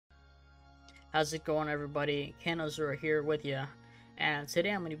How's it going, everybody? Kanozura here with you, and today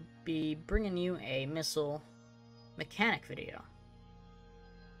I'm going to be bringing you a missile mechanic video.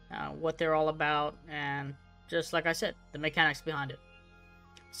 What they're all about, and just like I said, the mechanics behind it.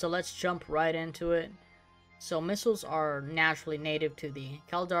 So let's jump right into it. So missiles are naturally native to the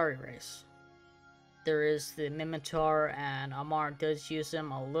Caldari race. There is the Mimitar, and Amar does use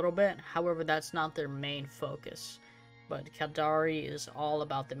them a little bit, however that's not their main focus. But Caldari is all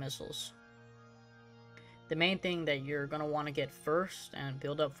about the missiles. The main thing that you're going to want to get first and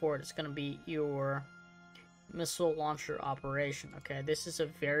build up for it is going to be your missile launcher operation. Okay, this is a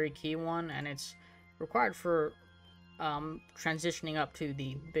very key one, and it's required for transitioning up to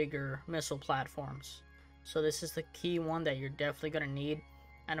the bigger missile platforms. So this is the key one that you're definitely going to need.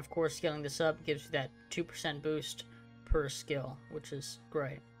 And of course, scaling this up gives you that 2% boost per skill, which is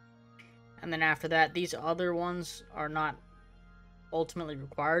great. And then after that, these other ones are not ultimately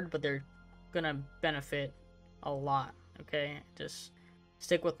required, but they're going to benefit a lot. Okay, just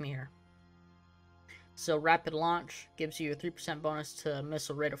stick with me here. So rapid launch gives you a 3% bonus to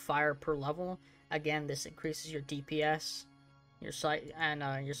missile rate of fire per level. Again, this increases your DPS, your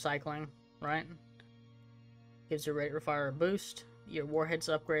cycling, right? Gives your rate of fire a boost. Your warheads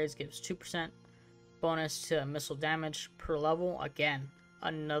upgrades gives 2% bonus to missile damage per level. Again,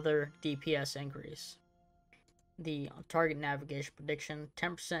 another DPS increase. The target navigation prediction,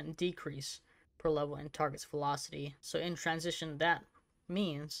 10% decrease per level in target's velocity. So in transition, that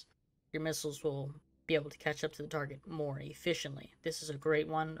means your missiles will be able to catch up to the target more efficiently. This is a great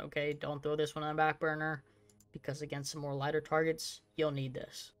one, okay? Don't throw this one on the back burner, because against some more lighter targets, you'll need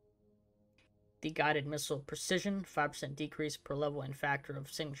this. The guided missile precision, 5% decrease per level in factor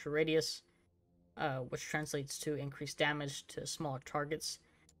of signature radius, which translates to increased damage to smaller targets.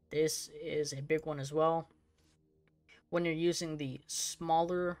 This is a big one as well. When you're using the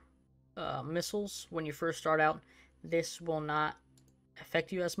smaller missiles, when you first start out, this will not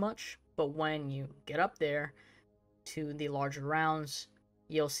affect you as much, but when you get up there to the larger rounds,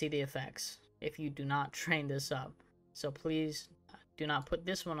 you'll see the effects if you do not train this up. So please do not put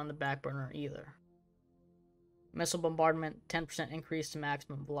this one on the back burner either. Missile bombardment, 10% increase to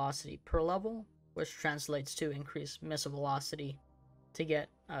maximum velocity per level, which translates to increased missile velocity to get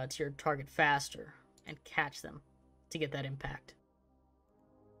to your target faster and catch them to get that impact.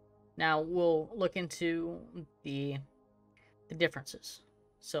 Now we'll look into the differences.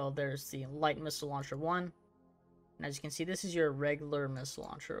 So there's the light missile launcher 1, and as you can see, this is your regular missile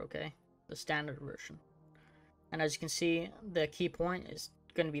launcher, okay? The standard version. And as you can see, the key point is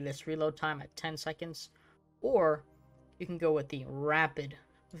going to be this reload time at 10 seconds, or you can go with the rapid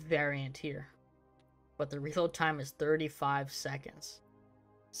variant here, but the reload time is 35 seconds.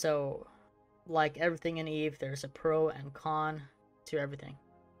 So like everything in EVE, there's a pro and con to everything,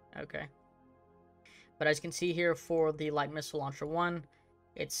 okay? But as you can see here, for the light missile launcher 1,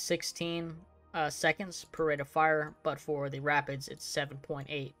 it's 16 seconds per rate of fire, but for the rapids, it's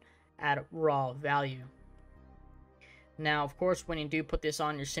 7.8 at raw value. Now, of course, when you do put this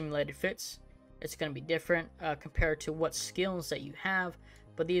on your simulated fits, it's going to be different compared to what skills that you have,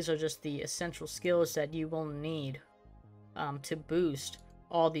 but these are just the essential skills that you will need to boost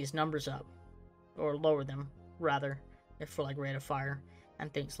all these numbers up, or lower them, rather, for like rate of fire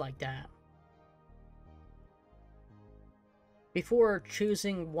and things like that. Before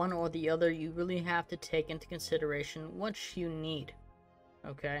choosing one or the other, you really have to take into consideration what you need,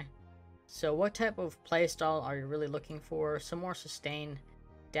 okay? So what type of playstyle are you really looking for? Some more sustained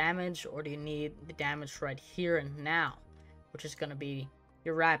damage, or do you need the damage right here and now, which is going to be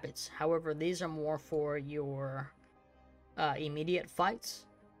your rapids? However, these are more for your immediate fights,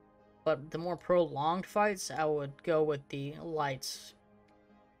 but the more prolonged fights, I would go with the lights,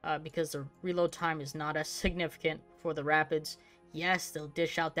 because the reload time is not as significant for the rapids. Yes, they'll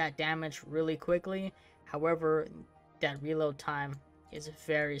dish out that damage really quickly, however, that reload time is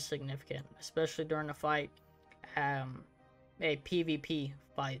very significant, especially during a fight, a PvP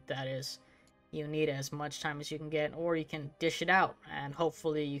fight, that is. You need as much time as you can get, or you can dish it out, and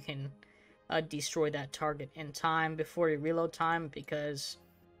hopefully you can destroy that target in time before your reload time, because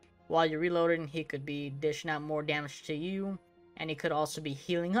while you're reloading, he could be dishing out more damage to you, and he could also be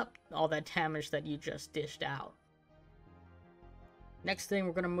healing up all that damage that you just dished out. Next thing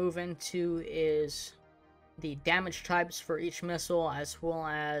we're going to move into is the damage types for each missile, as well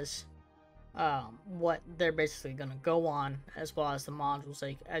as what they're basically going to go on, as well as the modules,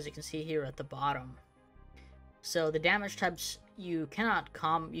 like as you can see here at the bottom. So the damage types, you can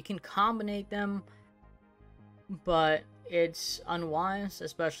combine them, but it's unwise,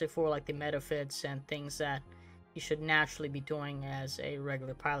 especially for like the meta fits and things that you should naturally be doing as a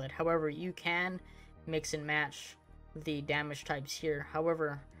regular pilot. However, you can mix and match the damage types here.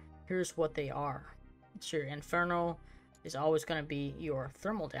 However, here's what they are. So your Inferno is always going to be your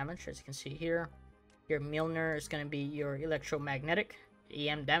thermal damage, as you can see here. Your Milner is going to be your electromagnetic,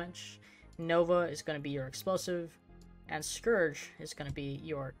 EM damage. Nova is going to be your explosive. And Scourge is going to be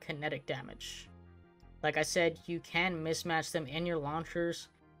your kinetic damage. Like I said, you can mismatch them in your launchers,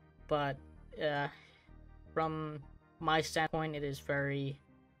 but from my standpoint, it is very,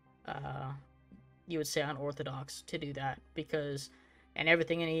 you would say, unorthodox to do that, because in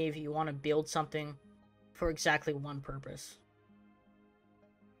everything in EVE, you want to build something for exactly one purpose.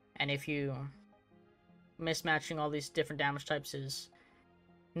 And if you mismatching all these different damage types is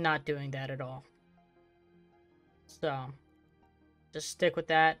not doing that at all. So just stick with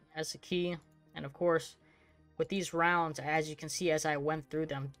that as a key. And of course, with these rounds, as you can see as I went through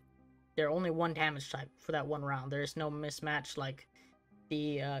them, they're only one damage type for that one round. There's no mismatch like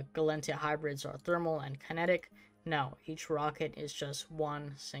the Galente hybrids are thermal and kinetic. No, each rocket is just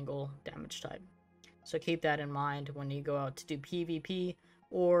one single damage type. So keep that in mind when you go out to do PvP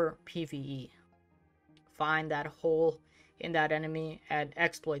or PvE. Find that hole in that enemy and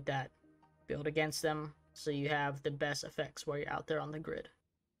exploit that. Build against them so you have the best effects while you're out there on the grid.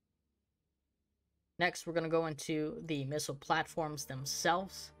 Next, we're going to go into the missile platforms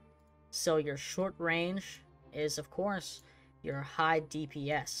themselves. So your short range is, of course, your high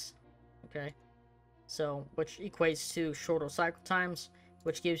DPS. Okay, so which equates to shorter cycle times,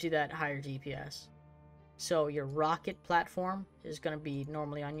 which gives you that higher DPS. So your rocket platform is going to be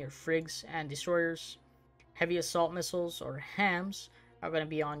normally on your frigs and destroyers. Heavy assault missiles, or HAMs, are going to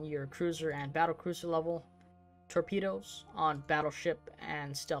be on your cruiser and battlecruiser level. Torpedoes on battleship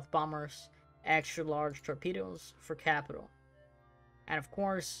and stealth bombers. Extra large torpedoes for capital. And of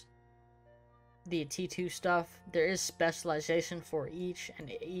course, the T2 stuff, there is specialization for each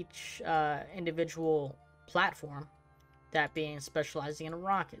individual platform. That being specializing in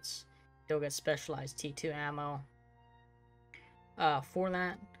rockets, you'll get specialized T2 ammo for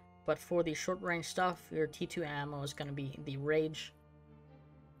that. But for the short range stuff, your T2 ammo is going to be the Rage,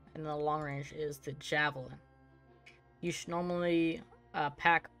 and the long range is the Javelin. You should normally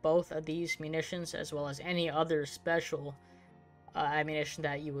pack both of these munitions as well as any other special ammunition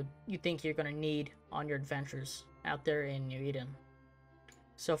that you think you're going to need on your adventures out there in New Eden.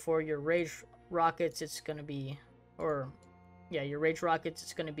 So for your Rage rockets, it's going to be, your Rage rockets,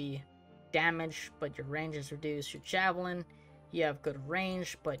 it's going to be damage, but your range is reduced. Your Javelin, you have good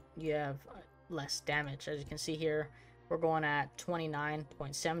range, but you have less damage. As you can see here, we're going at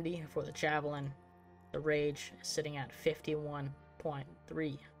 29.70 for the Javelin. The Rage is sitting at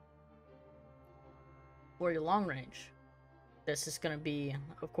 51.3. For your long range, this is going to be,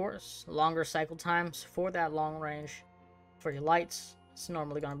 of course, longer cycle times for that long range. For your lights, it's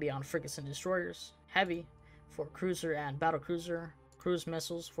normally going to be on frigates and destroyers. Heavy for cruiser and battlecruiser. Cruise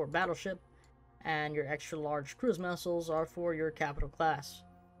missiles for battleship. And your extra large cruise missiles are for your capital class.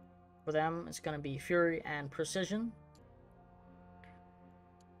 For them, it's going to be Fury and Precision.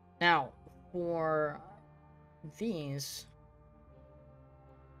 Now, for these,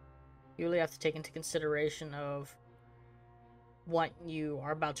 you really have to take into consideration of what you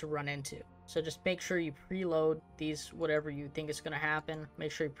are about to run into. So just make sure you preload these, whatever you think is going to happen.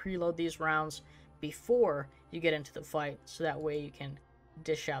 Make sure you preload these rounds before you get into the fight, so that way you can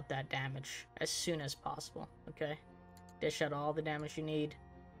dish out that damage as soon as possible. Okay, dish out all the damage you need.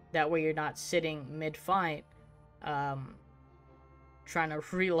 That way you're not sitting mid-fight trying to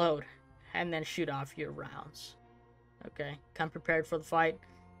reload and then shoot off your rounds. Okay, come prepared for the fight,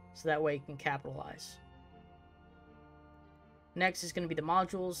 so that way you can capitalize. Next is going to be the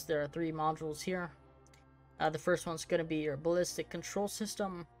modules. There are 3 modules here. The first one's going to be your ballistic control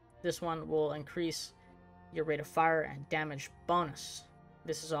system. This one will increase your rate of fire and damage bonus.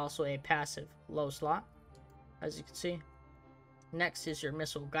 This is also a passive low slot, as you can see. Next is your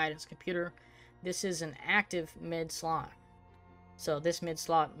missile guidance computer. This is an active mid slot. So this mid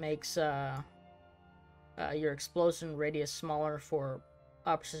slot makes your explosion radius smaller for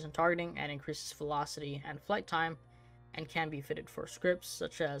precision targeting and increases velocity and flight time, and can be fitted for scripts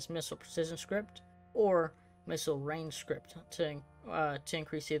such as missile precision script or missile range script to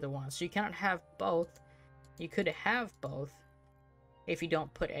increase either one. So you cannot have both. You could have both if you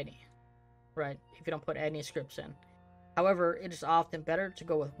don't put any, right? If you don't put any scripts in. However, it is often better to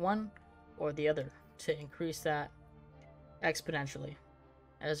go with one or the other to increase that exponentially,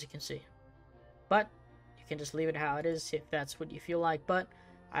 as you can see. But you can just leave it how it is if that's what you feel like, but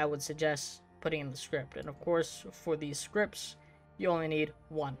I would suggest putting in the script. And of course, for these scripts, you only need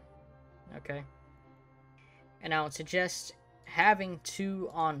one. Okay. And I would suggest having 2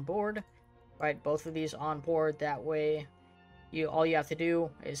 on board, right? Both of these on board. That way, all you have to do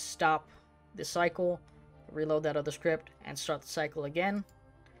is stop the cycle, reload that other script, and start the cycle again.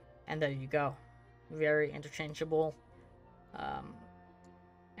 And there you go. Very interchangeable.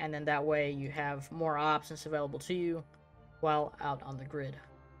 And then that way you have more options available to you while out on the grid.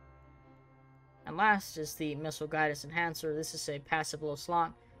 And last is the Missile Guidance Enhancer. This is a passive low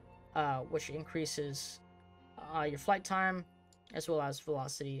slot, which increases your flight time, as well as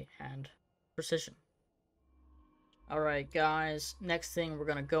velocity and precision. Alright guys, next thing we're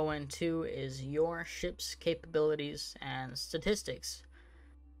going to go into is your ship's capabilities and statistics.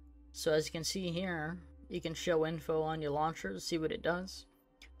 So as you can see here, you can show info on your launcher to see what it does.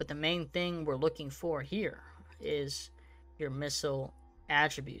 But the main thing we're looking for here is your missile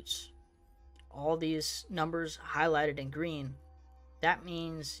attributes. All these numbers highlighted in green, that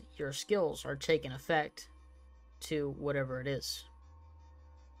means your skills are taking effect to whatever it is.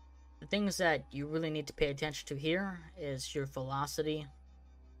 The things that you really need to pay attention to here is your velocity,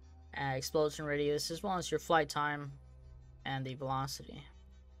 explosion radius, as well as your flight time and the velocity.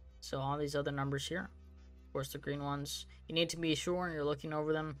 So all these other numbers here, of course the green ones, you need to be sure you're looking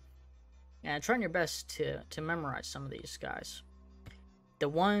over them and trying your best to memorize some of these guys. The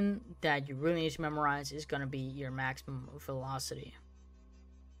one that you really need to memorize is going to be your maximum velocity.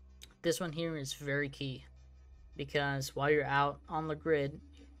 This one here is very key, because while you're out on the grid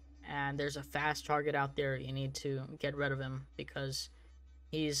and there's a fast target out there, you need to get rid of him because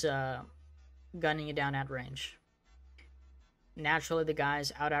he's gunning you down at range. Naturally, the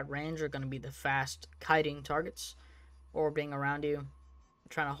guys out at range are going to be the fast kiting targets, orbiting around you,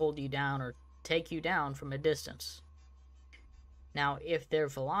 trying to hold you down or take you down from a distance. Now, if their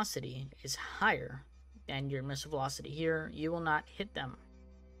velocity is higher than your missile velocity here, you will not hit them,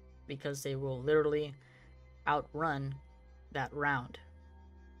 because they will literally outrun that round.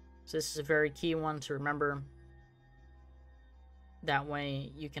 So this is a very key one to remember. That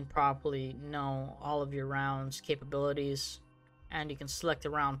way you can properly know all of your rounds' capabilities, and you can select the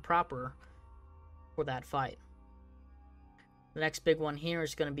round proper for that fight. The next big one here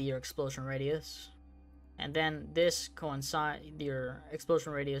is going to be your explosion radius. And then your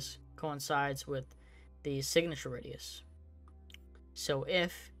explosion radius coincides with the signature radius. So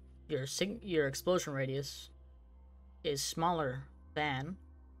if your explosion radius is smaller than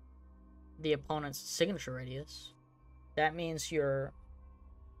the opponent's signature radius, that means your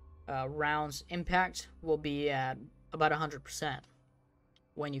round's impact will be at about 100%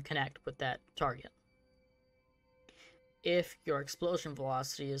 when you connect with that target. If your explosion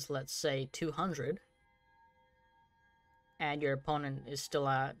velocity is, let's say, 200, and your opponent is still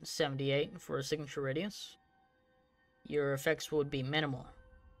at 78 for a signature radius, your effects would be minimal.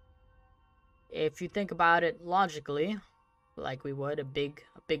 If you think about it logically, like we would, a big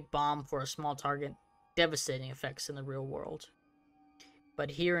bomb for a small target, devastating effects in the real world.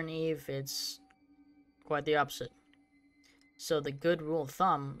 But here in EVE, it's quite the opposite. So the good rule of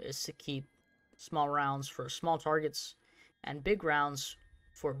thumb is to keep small rounds for small targets and big rounds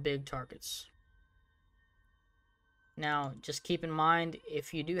for big targets. Now, just keep in mind,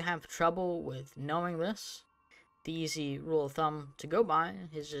 if you do have trouble with knowing this, the easy rule of thumb to go by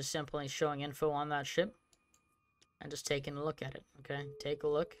is just simply showing info on that ship and just taking a look at it, okay? Take a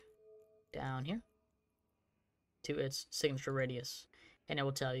look down here to its signature radius, and it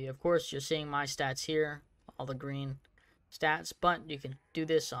will tell you. Of course, you're seeing my stats here, all the green stats, but you can do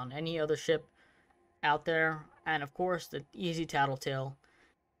this on any other ship out there. And of course, the easy tattletale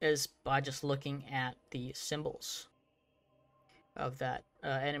is by just looking at the symbols of that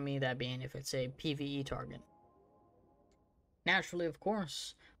enemy, that being if it's a PvE target. Naturally, of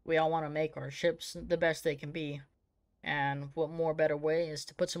course, we all want to make our ships the best they can be, and what more better way is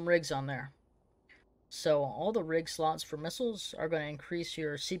to put some rigs on there. So all the rig slots for missiles are going to increase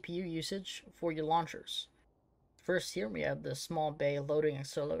your CPU usage for your launchers. First here we have the small bay loading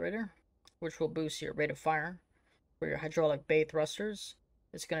accelerator, which will boost your rate of fire. For your hydraulic bay thrusters,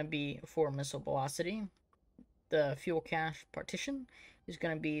 it's going to be for missile velocity. The fuel cache partition is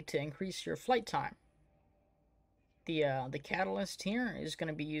going to be to increase your flight time. The catalyst here is going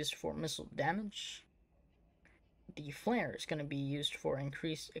to be used for missile damage. The flare is going to be used for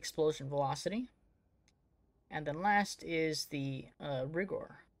increased explosion velocity. And then last is the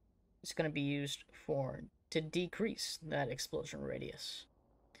rigor. It's going to be used to decrease that explosion radius.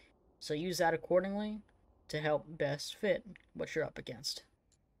 So use that accordingly to help best fit what you're up against.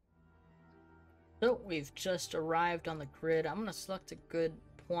 So we've just arrived on the grid. I'm going to select a good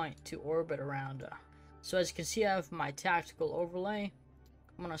point to orbit around. So as you can see, I have my tactical overlay,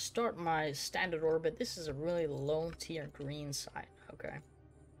 I'm gonna start my standard orbit. This is a really low tier green side, okay?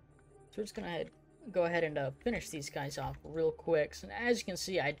 So we're just gonna go ahead and finish these guys off real quick. So as you can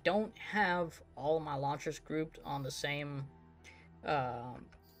see, I don't have all my launchers grouped on the um,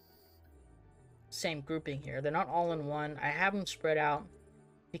 same grouping here. They're not all in one. I have them spread out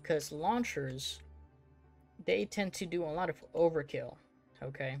because launchers, they tend to do a lot of overkill,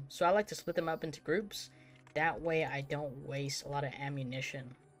 okay? So I like to split them up into groups. That way I don't waste a lot of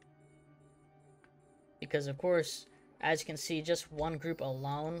ammunition. Because of course, as you can see, just one group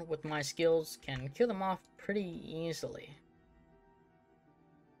alone with my skills can kill them off pretty easily.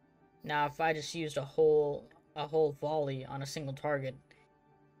 Now if I just used a whole volley on a single target,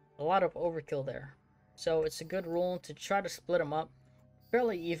 a lot of overkill there. So it's a good rule to try to split them up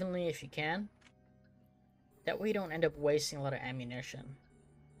fairly evenly if you can. That way you don't end up wasting a lot of ammunition.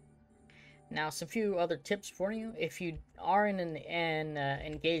 Now, some few other tips for you. If you are in an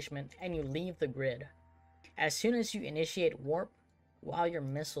engagement and you leave the grid, as soon as you initiate warp, while your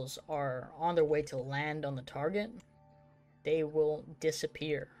missiles are on their way to land on the target, they will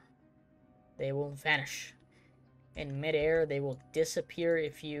disappear. They will vanish. In midair, they will disappear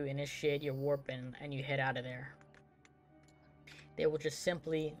if you initiate your warp and you head out of there. They will just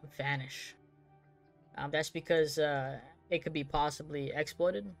simply vanish. That's because it could be possibly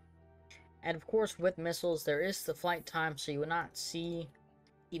exploited. And of course, with missiles, there is the flight time, so you will not see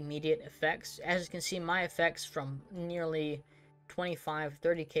immediate effects. As you can see, my effects from nearly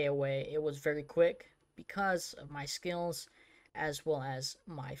 25-30k away, it was very quick because of my skills, as well as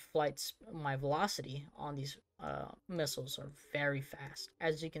my flights, my velocity on these missiles are very fast.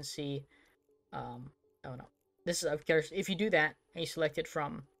 As you can see, oh no, this is, of course, if you do that and you select it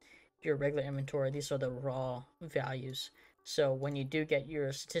from your regular inventory, these are the raw values. So when you do get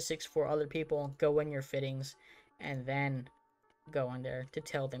your statistics for other people, go in your fittings and then go in there to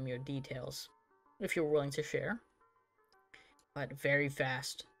tell them your details if you're willing to share. But very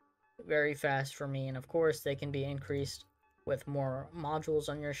fast for me, and of course they can be increased with more modules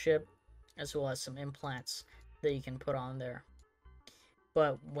on your ship, as well as some implants that you can put on there.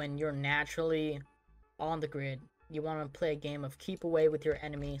 But when you're naturally on the grid, you want to play a game of keep away with your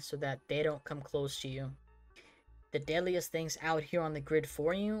enemy so that they don't come close to you. The deadliest things out here on the grid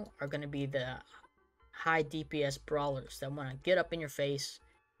for you are going to be the high DPS brawlers that want to get up in your face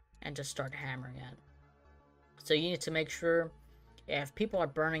and just start hammering at. So you need to make sure, if people are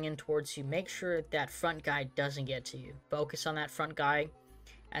burning in towards you, make sure that front guy doesn't get to you. Focus on that front guy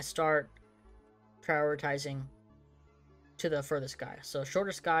and start prioritizing to the furthest guy. So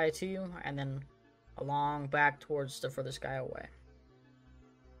shortest guy to you, and then along back towards the furthest guy away.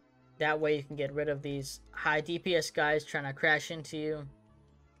 That way you can get rid of these high DPS guys trying to crash into you.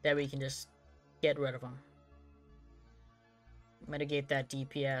 That way you can just get rid of them. Mitigate that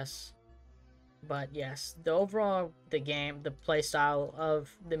DPS. But yes, the overall, the play style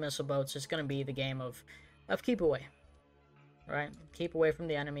of the missile boats is going to be the game of keep away. Right? Keep away from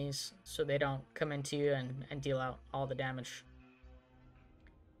the enemies so they don't come into you and deal out all the damage.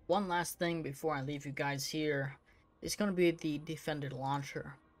 One last thing before I leave you guys here is going to be the Defender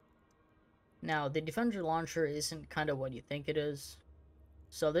Launcher. Now, the Defender Launcher isn't kind of what you think it is.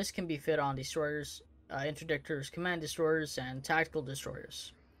 So this can be fit on destroyers, interdictors, command destroyers, and tactical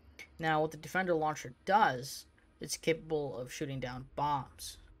destroyers. Now, what the Defender Launcher does, it's capable of shooting down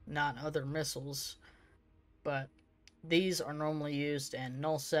bombs, not other missiles, but these are normally used in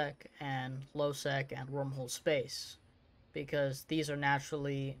nullsec and lowsec and wormhole space, because these are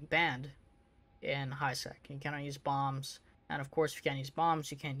naturally banned in highsec. You cannot use bombs, and of course if you can't use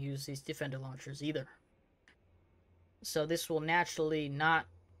bombs, you can't use these Defender Launchers either. So this will naturally not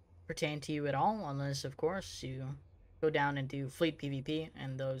pertain to you at all, unless of course you go down and do fleet PvP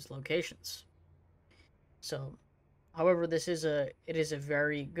in those locations. So, however, it is a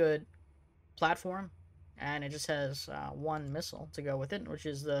very good platform, and it just has one missile to go with it, which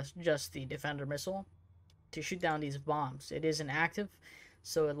is just the Defender missile to shoot down these bombs. It is inactive,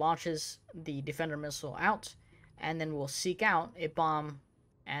 so it launches the Defender missile out, and then will seek out a bomb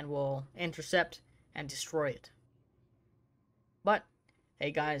and will intercept and destroy it. But hey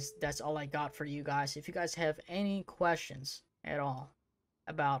guys, that's all I got for you guys. If you guys have any questions at all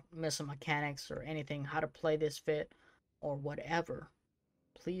about missile mechanics or anything, how to play this fit or whatever,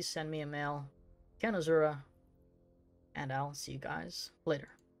 please send me a mail, Kenazura, and I'll see you guys later.